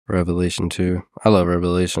Revelation 2. I love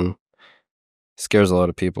Revelation. Scares a lot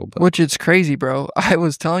of people. But Which it's crazy, bro. I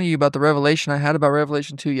was telling you about the revelation I had about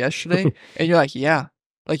Revelation 2 yesterday, and you're like, yeah.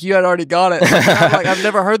 Like, you had already got it. I'm like, I've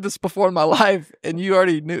never heard this before in my life, and you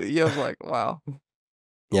already knew. I was like, wow.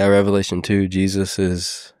 Yeah, Revelation 2, Jesus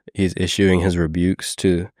he's issuing his rebukes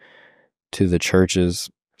to the churches,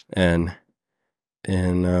 and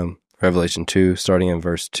in Revelation 2, starting in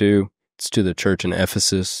verse 2, it's to the church in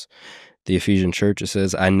Ephesus, the Ephesian church. It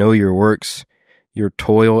says, I know your works, your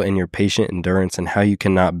toil and your patient endurance, and how you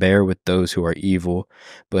cannot bear with those who are evil,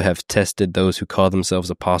 but have tested those who call themselves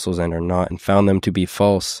apostles and are not, and found them to be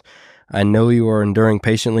false. I know you are enduring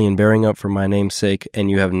patiently and bearing up for my name's sake,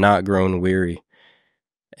 and you have not grown weary.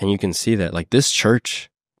 And you can see that, like, this church,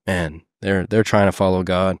 man, they're trying to follow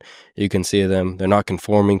God. You can see them. They're not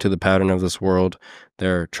conforming to the pattern of this world.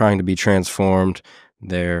 They're trying to be transformed.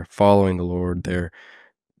 They're following the Lord.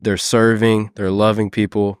 They're serving. They're loving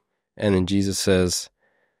people. And then Jesus says,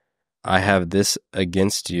 I have this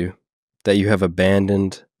against you, that you have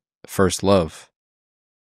abandoned first love.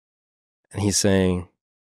 And he's saying,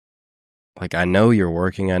 like, I know you're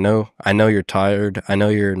working. I know you're tired. I know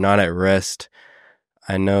you're not at rest.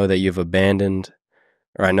 I know that you've abandoned,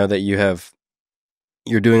 or I know that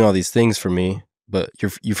you're doing all these things for me, but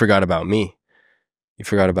you forgot about me. You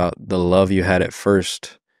forgot about the love you had at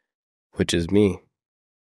first, which is me.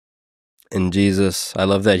 And Jesus, I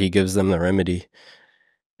love that he gives them the remedy.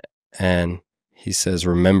 And he says,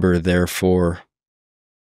 remember, therefore,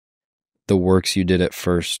 the works you did at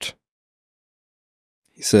first.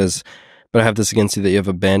 He says, but I have this against you, that you have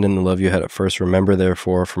abandoned the love you had at first. Remember,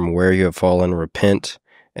 therefore, from where you have fallen, repent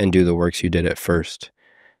and do the works you did at first.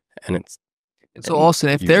 And it's So, Austin,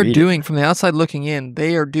 if they're doing, from the outside looking in,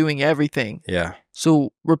 they are doing everything. Yeah.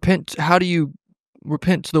 So, repent, how do you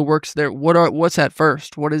repent to the works there? What's at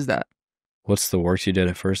first? What is that? What's the works you did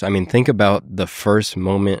at first? I mean, think about the first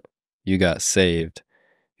moment you got saved.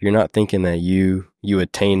 You're not thinking that you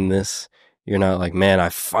attained this. You're not like, man, I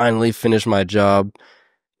finally finished my job.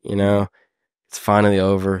 You know, it's finally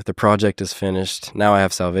over. The project is finished. Now I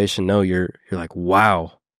have salvation. No, you're like,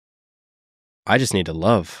 wow, I just need to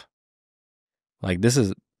love. Like, this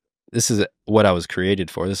is what I was created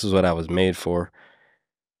for. This is what I was made for.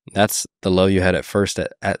 That's the love you had at first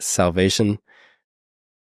at salvation.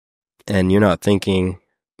 And you're not thinking,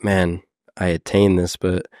 man, I attained this,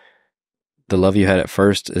 but the love you had at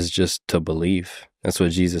first is just to believe. That's what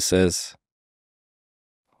Jesus says.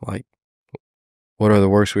 Like, what are the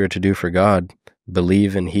works we are to do for God?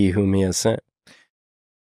 Believe in he whom he has sent.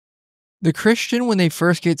 The Christian, when they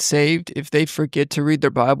first get saved, if they forget to read their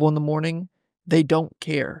Bible in the morning, they don't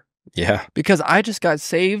care. Yeah. Because I just got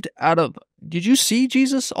saved out of, did you see,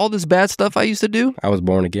 Jesus, all this bad stuff I used to do? I was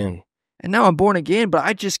born again. And now I'm born again, but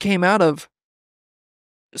I just came out of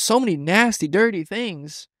so many nasty, dirty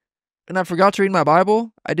things. And I forgot to read my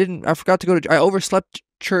Bible. I forgot to I overslept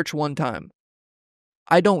church one time.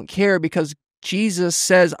 I don't care because Jesus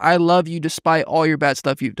says, I love you despite all your bad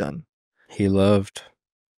stuff you've done. We love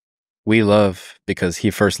because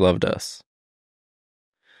he first loved us.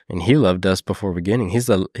 And he loved us before beginning. He's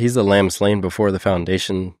the lamb slain before the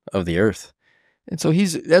foundation of the earth. And so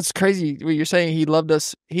that's crazy what you're saying. He loved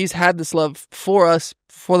us. He's had this love for us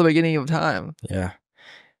before the beginning of time. Yeah.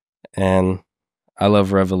 And I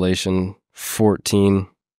love Revelation 14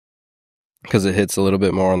 because it hits a little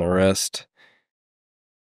bit more on the rest.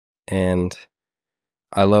 And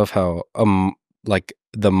I love how, like,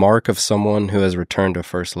 the mark of someone who has returned to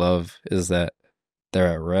first love is that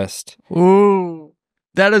they're at rest. Ooh,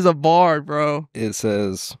 that is a bar, bro. It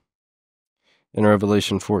says in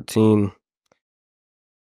Revelation 14,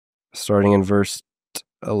 starting in verse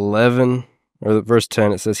 11 or verse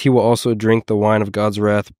 10, it says, he will also drink the wine of God's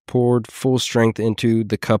wrath, poured full strength into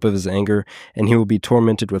the cup of his anger, and he will be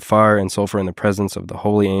tormented with fire and sulfur in the presence of the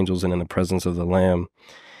holy angels and in the presence of the Lamb.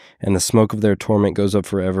 And the smoke of their torment goes up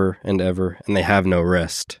forever and ever, and they have no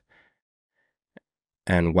rest.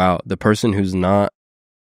 And wow, the person who's not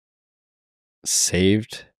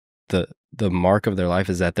saved, the mark of their life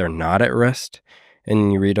is that they're not at rest.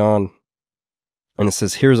 And you read on, and it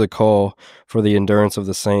says, here's a call for the endurance of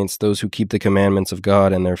the saints, those who keep the commandments of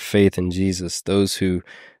God and their faith in Jesus, those who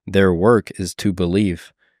their work is to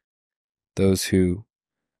believe, those who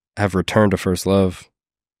have returned to first love.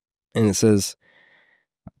 And it says,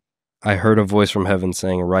 I heard a voice from heaven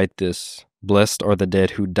saying, write this, blessed are the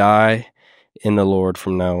dead who die in the Lord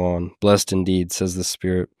from now on. Blessed indeed, says the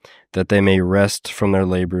Spirit, that they may rest from their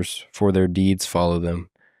labors, for their deeds follow them.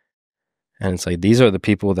 And it's like, these are the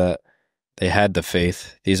people that they had the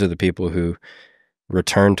faith. These are the people who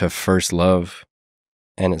returned to first love.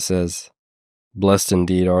 And it says, Blessed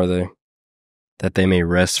indeed are they, that they may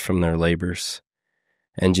rest from their labors.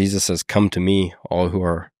 And Jesus says, come to me, all who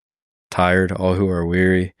are tired, all who are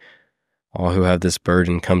weary, all who have this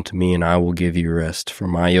burden, come to me and I will give you rest. For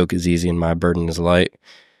my yoke is easy and my burden is light.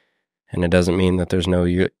 And it doesn't mean that there's no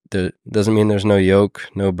yoke,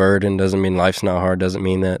 no burden, doesn't mean life's not hard, doesn't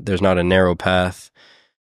mean that there's not a narrow path,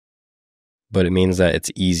 but it means that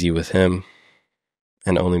it's easy with him,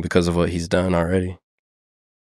 and only because of what he's done already.